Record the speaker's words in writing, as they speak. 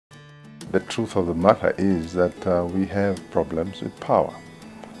the truth of the matter is that we have problems with power.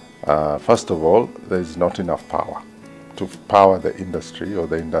 First of all, there is not enough power to power the industry or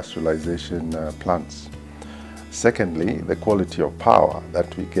the industrialization plants. Secondly, the quality of power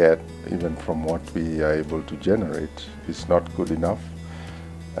that we get, even from what we are able to generate, is not good enough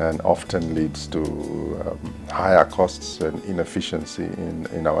and often leads to higher costs and inefficiency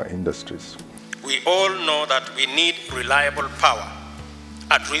in our industries. We all know that we need reliable power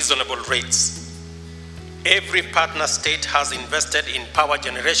at reasonable rates. Every partner state has invested in power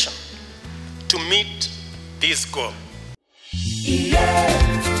generation to meet this goal.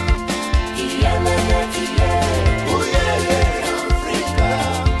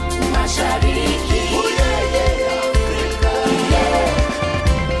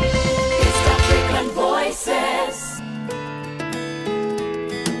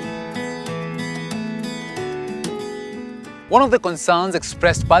 One of the concerns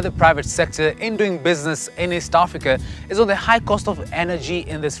expressed by the private sector in doing business in East Africa is on the high cost of energy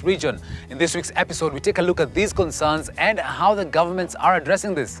in this region. In this week's episode, we take a look at these concerns and how the governments are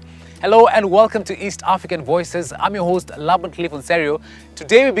addressing this. Hello and welcome to East African Voices. I'm your host, Laban Cliff Onserio.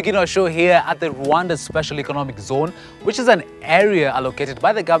 Today we begin our show here at the Rwanda Special Economic Zone, which is an area allocated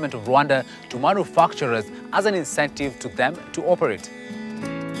by the government of Rwanda to manufacturers as an incentive to them to operate.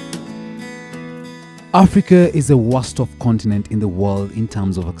 Africa is the worst-off continent in the world in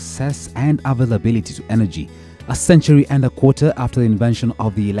terms of access and availability to energy. A century and a quarter after the invention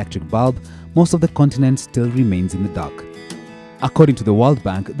of the electric bulb, most of the continent still remains in the dark. According to the World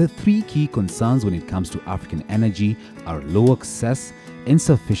Bank, the three key concerns when it comes to African energy are low access,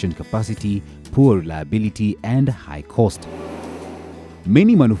 insufficient capacity, poor reliability, and high cost.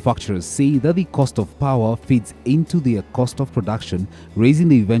 Many manufacturers say that the cost of power feeds into their cost of production, raising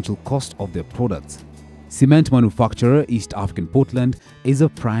the eventual cost of their products. Cement manufacturer East African Portland is a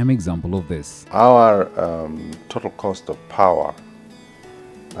prime example of this. Our total cost of power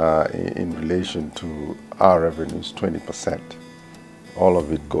in relation to our revenue is 20%. All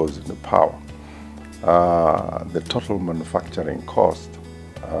of it goes into power. The total manufacturing cost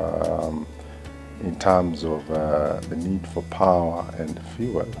in terms of the need for power and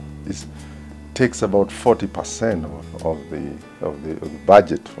fuel takes about 40% of the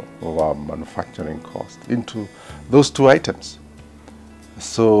budget of our manufacturing cost into those two items.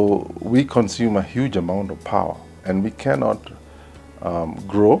 So we consume a huge amount of power, and we cannot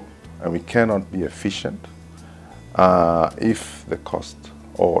grow and we cannot be efficient if the cost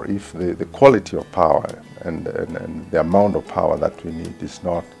or if the quality of power and the amount of power that we need is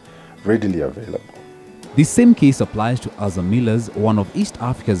not readily available. The same case applies to Azam Millers, one of East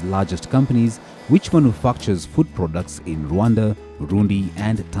Africa's largest companies, which manufactures food products in Rwanda, Burundi,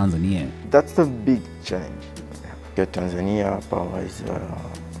 and Tanzania. That's the big challenge. Tanzania power is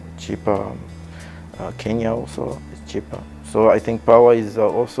cheaper. Kenya also is cheaper. So I think power is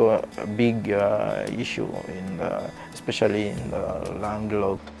also a big issue, especially in the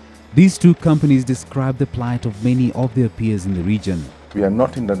landlocked. These two companies describe the plight of many of their peers in the region. We are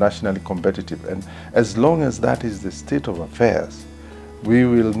not internationally competitive, and as long as that is the state of affairs, we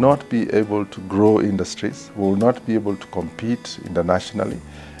will not be able to grow industries, we will not be able to compete internationally,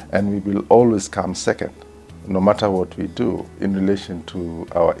 and we will always come second, no matter what we do in relation to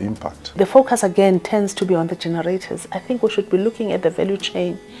our impact. The focus again tends to be on the generators. I think we should be looking at the value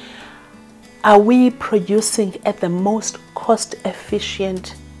chain. Are we producing at the most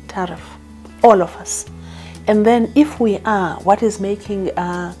cost-efficient tariff? All of us. And then if we are, what is making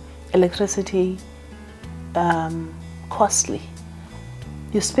electricity costly?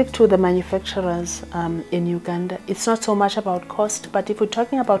 You speak to the manufacturers in Uganda, it's not so much about cost, but if we're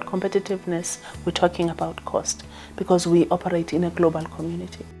talking about competitiveness, we're talking about cost, because we operate in a global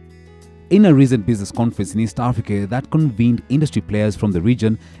community. In a recent business conference in East Africa that convened industry players from the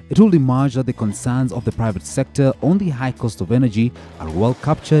region, it will emerge that the concerns of the private sector on the high cost of energy are well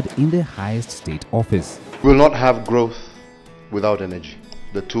captured in the highest state office. We will not have growth without energy.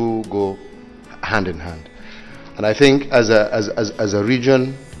 The two go hand in hand. And I think as a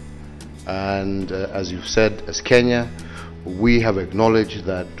region, and as you've said, as Kenya, we have acknowledged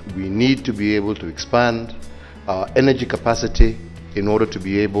that we need to be able to expand our energy capacity in order to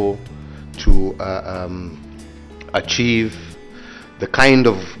be able to achieve the kind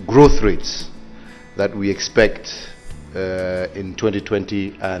of growth rates that we expect in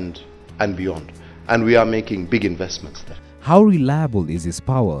 2020 and beyond. And we are making big investments there. How reliable is this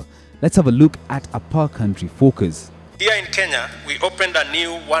power? Let's have a look at a per country focus. Here in Kenya, we opened a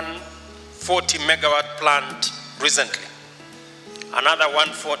new 140 megawatt plant recently. Another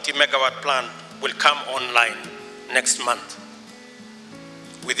 140 megawatt plant will come online next month.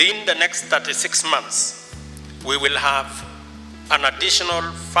 Within the next 36 months, we will have an additional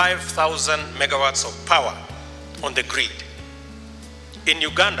 5,000 megawatts of power on the grid. In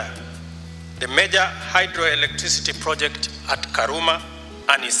Uganda, the major hydroelectricity project at Karuma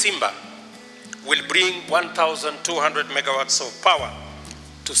and Isimba will bring 1,200 megawatts of power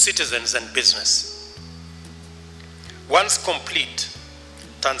to citizens and business. Once complete,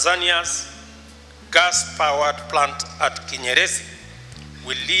 Tanzania's gas-powered plant at Kinyerezi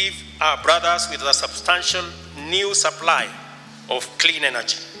will leave our brothers with a substantial new supply of clean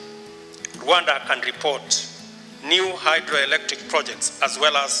energy. Rwanda can report new hydroelectric projects as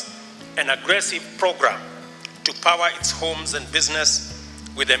well as an aggressive program to power its homes and business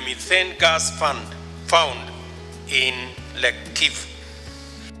with a methane gas found in Lake Kivu.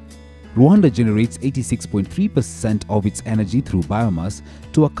 Rwanda generates 86.3% of its energy through biomass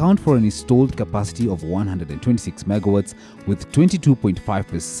to account for an installed capacity of 126 megawatts with 22.5%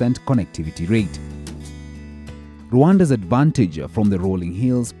 connectivity rate. Rwanda's advantage from the rolling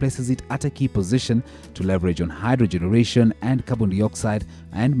hills places it at a key position to leverage on hydrogeneration and carbon dioxide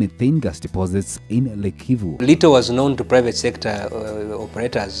and methane gas deposits in Lake Kivu. Little was known to private sector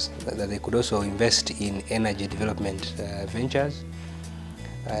operators that they could also invest in energy development ventures.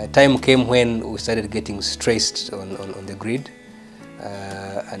 Time came when we started getting stressed on the grid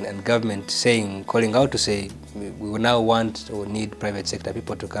and government calling out to say we will now want or need private sector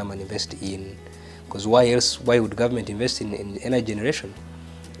people to come and invest in. Because why would government invest in energy generation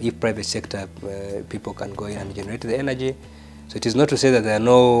if private sector people can go in and generate the energy? So it is not to say that there are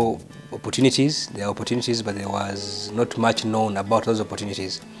no opportunities. There are opportunities, but there was not much known about those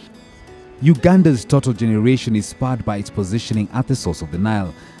opportunities. Uganda's total generation is spurred by its positioning at the source of the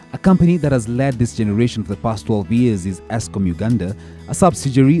Nile. A company that has led this generation for the past 12 years is Eskom Uganda, a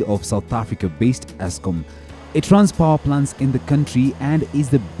subsidiary of South Africa-based Eskom. It runs power plants in the country and is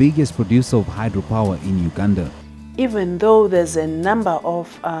the biggest producer of hydropower in Uganda. Even though there's a number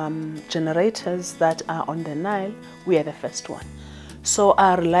of generators that are on the Nile, we are the first one. So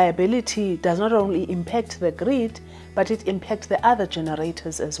our reliability does not only impact the grid, but it impacts the other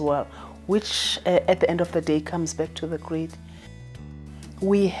generators as well, which at the end of the day comes back to the grid.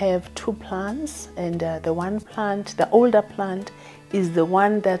 We have two plants, and the one plant, the older plant, is the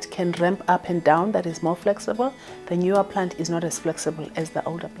one that can ramp up and down, that is more flexible. The newer plant is not as flexible as the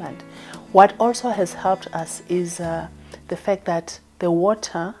older plant. What also has helped us is the fact that the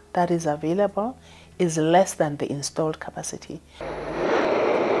water that is available is less than the installed capacity.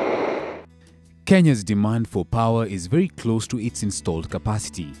 Kenya's demand for power is very close to its installed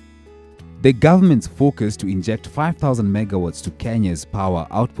capacity. The government's focus to inject 5,000 megawatts to Kenya's power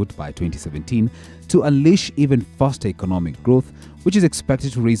output by 2017 to unleash even faster economic growth, which is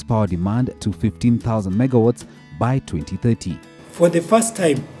expected to raise power demand to 15,000 megawatts by 2030. For the first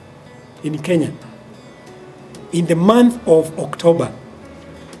time in Kenya, in the month of October,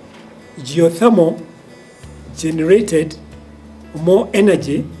 geothermal generated more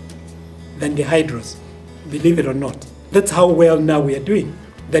energy than the hydros, believe it or not. That's how well now we are doing.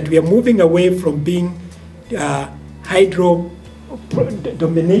 That we are moving away from being hydro,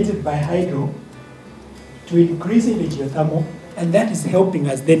 dominated by hydro, to increasing the geothermal, and that is helping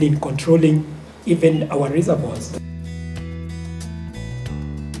us then in controlling even our reservoirs.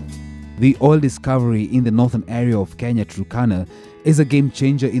 The oil discovery in the northern area of Kenya, Turkana, is a game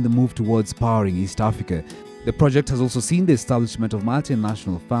changer in the move towards powering East Africa. The project has also seen the establishment of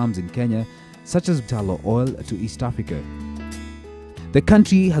multinational firms in Kenya, such as Tullow Oil, to East Africa. The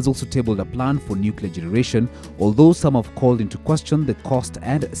country has also tabled a plan for nuclear generation, although some have called into question the cost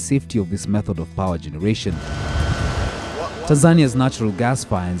and safety of this method of power generation. Tanzania's natural gas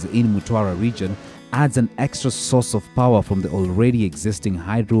finds in Mtwara region adds an extra source of power from the already existing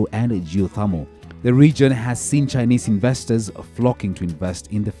hydro and geothermal. The region has seen Chinese investors flocking to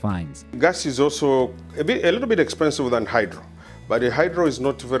invest in the finds. Gas is also a little bit expensive than hydro. But the hydro is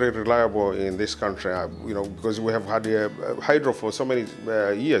not very reliable in this country, because we have had hydro for so many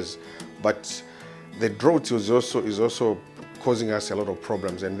years. But the drought is also causing us a lot of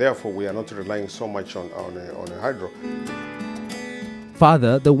problems, and therefore we are not relying so much on a hydro.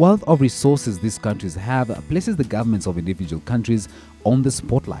 Further, the wealth of resources these countries have places the governments of individual countries on the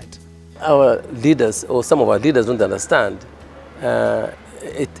spotlight. Our leaders, or some of our leaders, don't understand.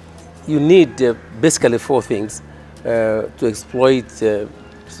 You need basically four things. To exploit a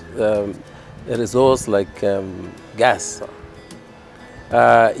resource like gas.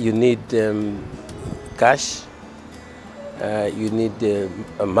 You need cash, you need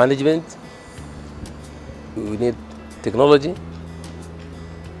management, you need technology.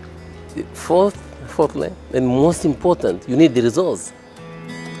 Fourthly, and most important, you need the resource.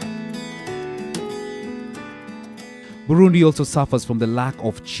 Burundi also suffers from the lack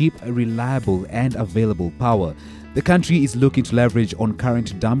of cheap, reliable and available power. The country is looking to leverage on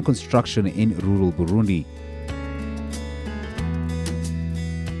current dam construction in rural Burundi.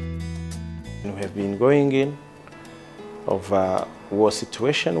 We have been going in of a war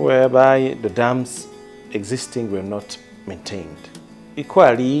situation whereby the dams existing were not maintained.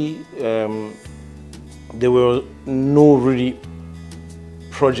 Equally, there were no really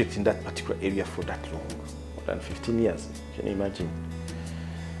project in that particular area for that long, more than 15 years, can you imagine?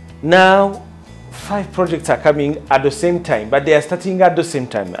 Now, 5 projects are coming at the same time, but they are starting at the same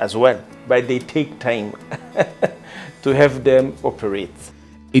time as well, but they take time to have them operate.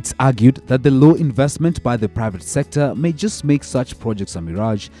 It's argued that the low investment by the private sector may just make such projects a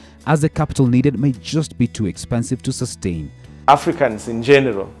mirage, as the capital needed may just be too expensive to sustain. Africans in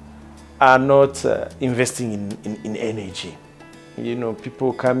general are not investing in energy. You know,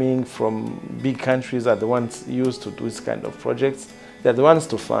 people coming from big countries are the ones used to do this kind of projects. They're the ones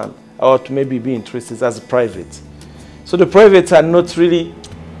to fund or to maybe be interested as private. So the privates are not really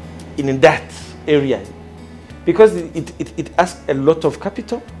in that area because it asks a lot of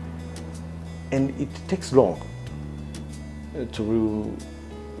capital and it takes long to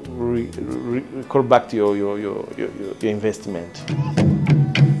recall back to your investment.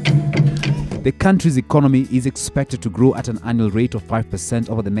 The country's economy is expected to grow at an annual rate of 5%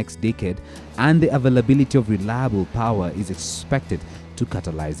 over the next decade, and the availability of reliable power is expected to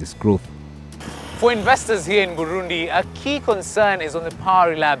catalyze this growth. For investors here in Burundi, a key concern is on the power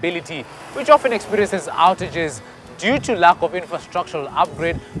reliability, which often experiences outages due to lack of infrastructural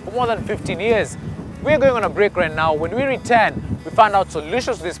upgrade for more than 15 years. We're going on a break right now. When we return, we find out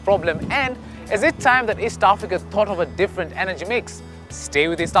solutions to this problem, and is it time that East Africa thought of a different energy mix? Stay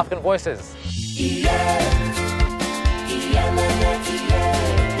with East African Voices.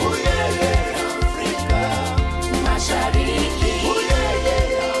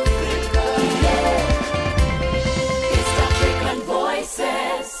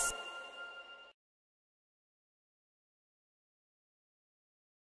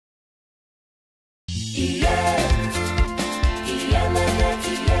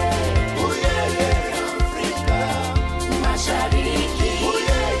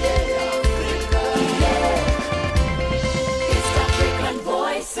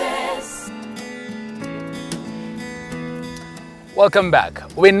 Welcome back.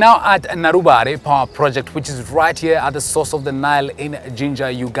 We're now at Narubare Power Project, which is right here at the source of the Nile in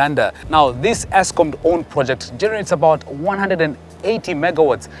Jinja, Uganda. Now, this ESCOM-owned project generates about 180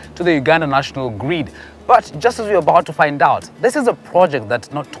 megawatts to the Uganda national grid. But just as we're about to find out, this is a project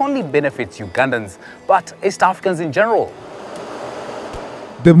that not only benefits Ugandans, but East Africans in general.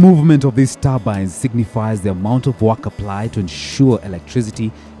 The movement of these turbines signifies the amount of work applied to ensure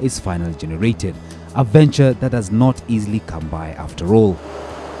electricity is finally generated, a venture that does not easily come by after all.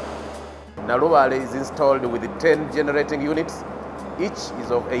 Narubare is installed with 10 generating units. Each is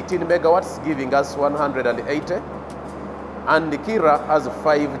of 18 megawatts, giving us 180. And Kira has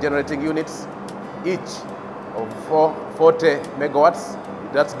 5 generating units, each of 40 megawatts.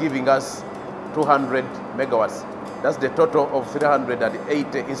 That's giving us 200 megawatts. That's the total of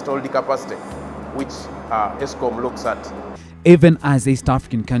 380 installed capacity, which ESCOM looks at. Even as East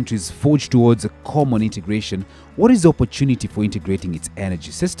African countries forge towards a common integration, what is the opportunity for integrating its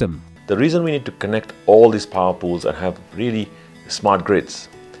energy system? The reason we need to connect all these power pools and have really smart grids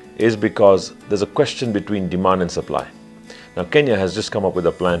is because there's a question between demand and supply. Now, Kenya has just come up with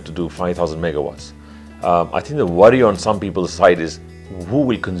a plan to do 5,000 megawatts. I think the worry on some people's side is who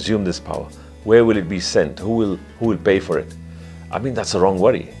will consume this power? Where will it be sent? Who will pay for it? I mean, that's the wrong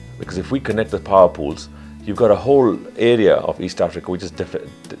worry, because if we connect the power pools, you've got a whole area of East Africa which is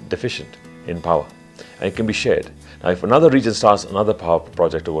deficient in power, and it can be shared. Now, if another region starts another power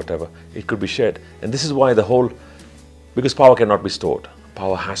project or whatever, it could be shared. And this is why because power cannot be stored,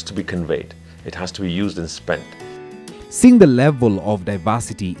 power has to be conveyed, it has to be used and spent. Seeing the level of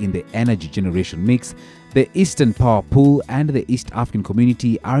diversity in the energy generation mix, the Eastern Power Pool and the East African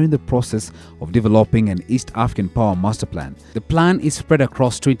Community are in the process of developing an East African Power Master Plan. The plan is spread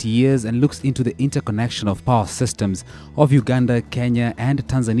across 20 years and looks into the interconnection of power systems of Uganda, Kenya and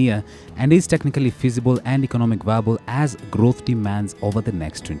Tanzania, and is technically feasible and economic viable as growth demands over the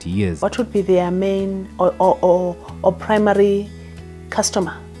next 20 years. What would be their main or primary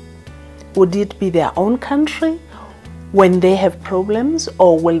customer? Would it be their own country when they have problems,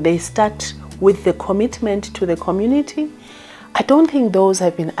 or will they start with the commitment to the community? I don't think those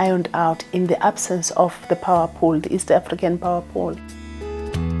have been ironed out in the absence of the power pool, the East African Power Pool.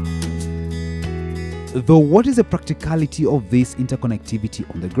 Though, what is the practicality of this interconnectivity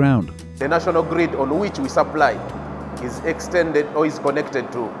on the ground? The national grid on which we supply is extended or is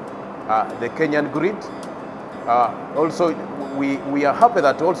connected to the Kenyan grid. Also, we are happy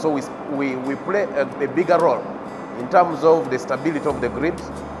that also we play a bigger role in terms of the stability of the grid,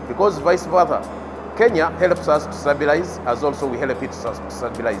 because vice versa, Kenya helps us to stabilize as also we help it to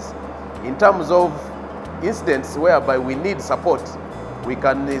stabilize. In terms of incidents whereby we need support, we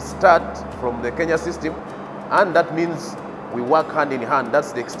can start from the Kenya system, and that means we work hand in hand.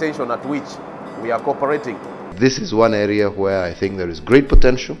 That's the extension at which we are cooperating. This is one area where I think there is great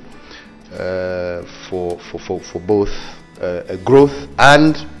potential for both growth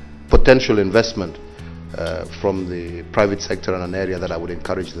and potential investment from the private sector, in an area that I would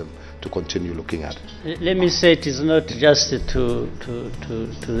encourage them to continue looking at. Let me say it is not just to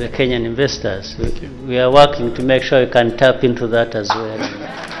the Kenyan investors. We are working to make sure you can tap into that as well.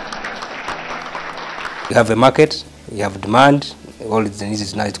 You have a market, you have demand, all it needs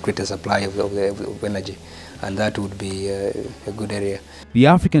is now to create a supply of energy, and that would be a good area. The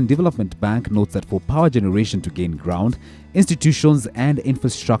African Development Bank notes that for power generation to gain ground, institutions and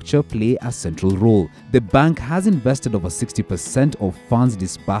infrastructure play a central role. The bank has invested over 60% of funds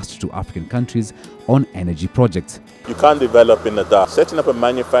disbursed to African countries on energy projects. You can't develop in the dark. Setting up a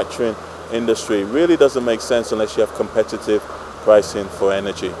manufacturing industry really doesn't make sense unless you have competitive pricing for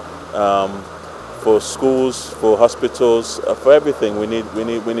energy. For schools, for hospitals, for everything, we need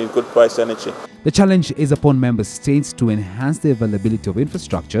good price energy. The challenge is upon member states to enhance the availability of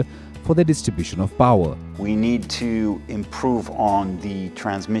infrastructure for the distribution of power. We need to improve on the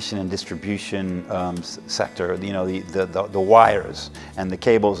transmission and distribution sector, you know, the wires and the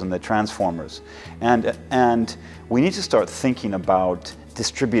cables and the transformers. And we need to start thinking about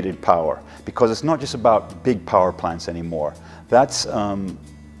distributed power, because it's not just about big power plants anymore. That's, in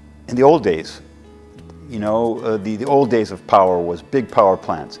the old days, you know, the old days of power was big power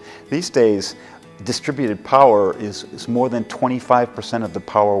plants. These days, distributed power is more than 25% of the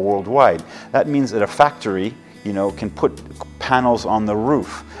power worldwide. That means that a factory, you know, can put panels on the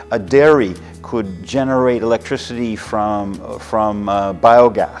roof. A dairy could generate electricity from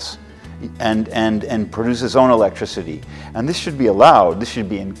biogas and produce its own electricity. And this should be allowed, this should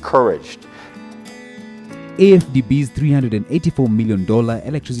be encouraged. AFDB's $384 million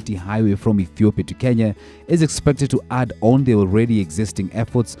electricity highway from Ethiopia to Kenya is expected to add on the already existing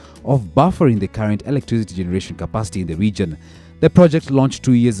efforts of buffering the current electricity generation capacity in the region. The project, launched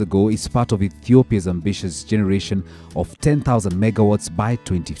 2 years ago, is part of Ethiopia's ambitious generation of 10,000 megawatts by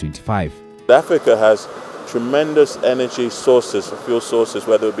 2025. Africa has tremendous energy sources, fuel sources,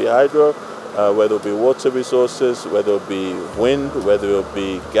 whether it be hydro, whether it be water resources, whether it be wind, whether it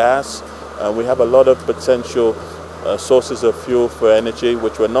be gas. We have a lot of potential sources of fuel for energy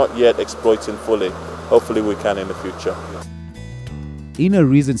which we're not yet exploiting fully. Hopefully we can in the future. In a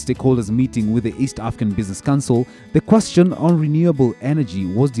recent stakeholders meeting with the East African Business Council, the question on renewable energy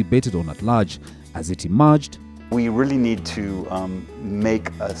was debated on at large. As it emerged, we really need to make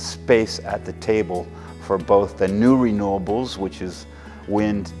a space at the table for both the new renewables, which is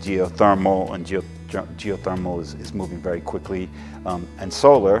wind, geothermal, and geothermal is moving very quickly, and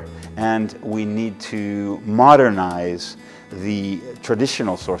solar, and we need to modernize the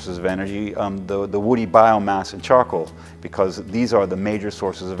traditional sources of energy, the woody biomass and charcoal, because these are the major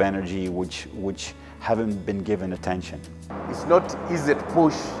sources of energy which haven't been given attention. It's not easy to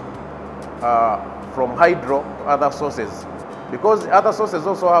push from hydro to other sources, because other sources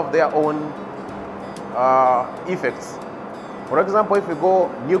also have their own effects. For example, if you go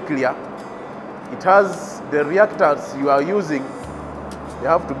nuclear, it has the reactors you are using, they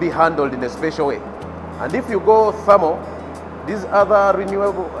have to be handled in a special way. And if you go thermal, these other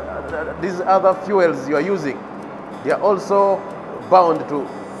renewable, these other fuels you are using, they are also bound to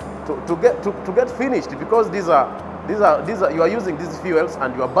get finished, because these are you are using these fuels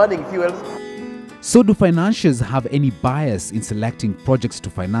and you are burning fuels. So do financiers have any bias in selecting projects to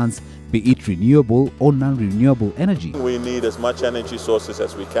finance, be it renewable or non-renewable energy? We need as much energy sources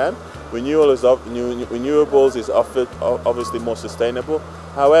as we can. Renewables is obviously more sustainable.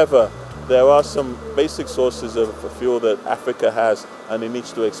 However, there are some basic sources of fuel that Africa has and it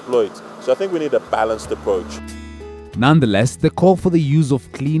needs to exploit. So I think we need a balanced approach. Nonetheless, the call for the use of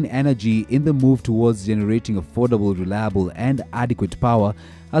clean energy in the move towards generating affordable, reliable and adequate power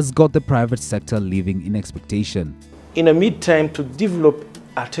has got the private sector living in expectation. In a mid-time, to develop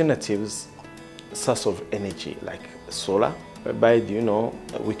alternatives source of energy like solar, whereby, you know,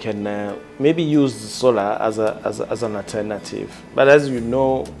 we can maybe use solar as an alternative. But as you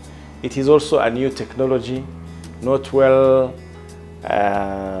know, it is also a new technology, not well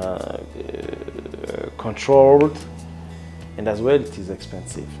controlled, and as well it is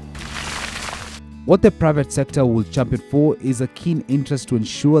expensive. What the private sector will champion for is a keen interest to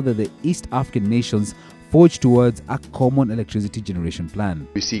ensure that the East African nations forge towards a common electricity generation plan.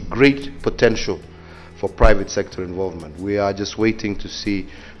 We see great potential for private sector involvement. We are just waiting to see,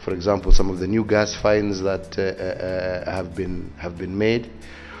 for example, some of the new gas finds that have been made.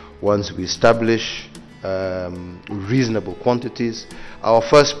 Once we establish reasonable quantities, our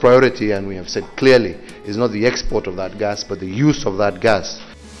first priority, and we have said clearly, is not the export of that gas, but the use of that gas.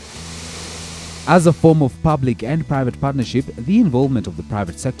 As a form of public and private partnership, the involvement of the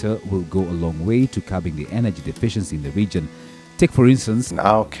private sector will go a long way to curbing the energy deficiency in the region. Take, for instance, in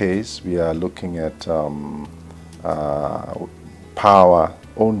our case, we are looking at power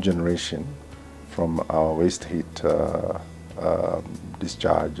own generation from our waste heat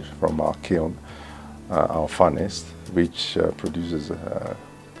discharge from our kiln, our furnace, which produces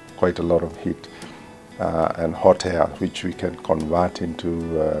quite a lot of heat, and hot air, which we can convert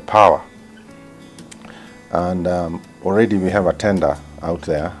into power. And already we have a tender out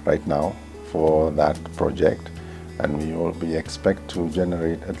there right now for that project, and we expect to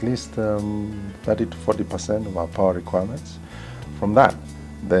generate at least 30 to 40% of our power requirements from that.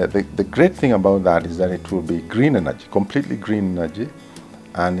 The great thing about that is that it will be green energy, completely green energy,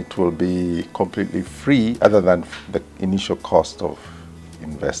 and it will be completely free other than the initial cost of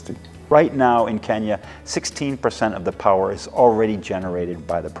investing. Right now in Kenya, 16% of the power is already generated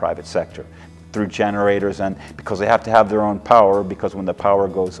by the private sector through generators, and because they have to have their own power, because when the power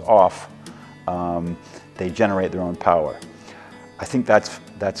goes off, they generate their own power. I think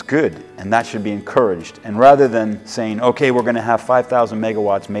that's good, and that should be encouraged. And rather than saying, okay, we're going to have 5,000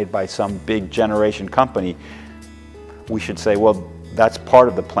 megawatts made by some big generation company, we should say, well, that's part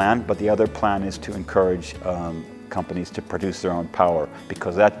of the plan, but the other plan is to encourage companies to produce their own power,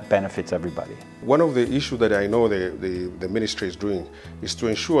 because that benefits everybody. One of the issues that I know the ministry is doing is to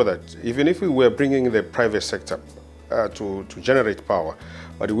ensure that even if we were bringing the private sector to generate power,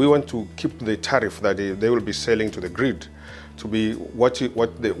 but we want to keep the tariff that they will be selling to the grid to be what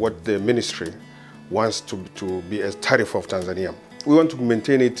the ministry wants to be a tariff of Tanzania. We want to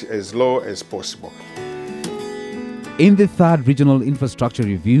maintain it as low as possible. In the third regional infrastructure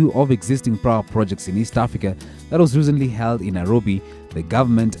review of existing power projects in East Africa that was recently held in Nairobi, the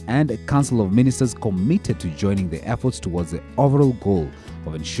government and a council of ministers committed to joining the efforts towards the overall goal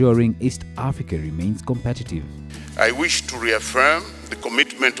of ensuring East Africa remains competitive. I wish to reaffirm the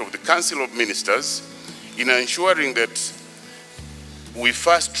commitment of the Council of Ministers in ensuring that we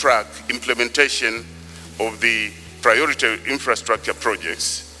fast-track implementation of the priority infrastructure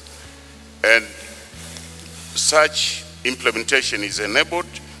projects, and such implementation is enabled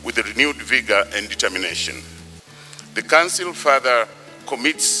with a renewed vigor and determination. The Council further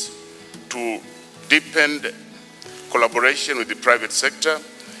commits to deepen collaboration with the private sector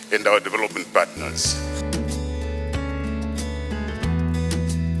and our development partners.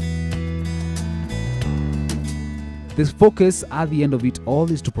 The focus at the end of it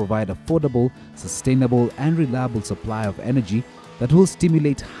all is to provide affordable, sustainable and reliable supply of energy that will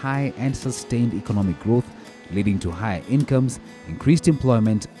stimulate high and sustained economic growth, leading to higher incomes, increased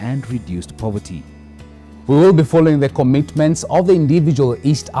employment and reduced poverty. We will be following the commitments of the individual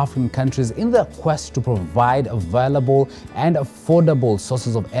East African countries in their quest to provide available and affordable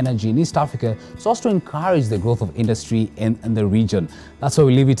sources of energy in East Africa so as to encourage the growth of industry in the region. That's why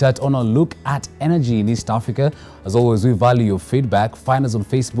we leave it at on a look at energy in East Africa. As always, we value your feedback. Find us on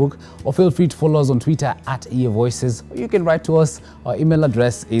Facebook or feel free to follow us on Twitter at EAVoices. Or you can write to us. Our email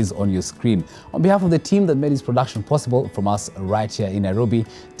address is on your screen. On behalf of the team that made this production possible, from us right here in Nairobi,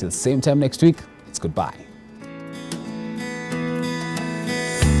 till same time next week, it's goodbye.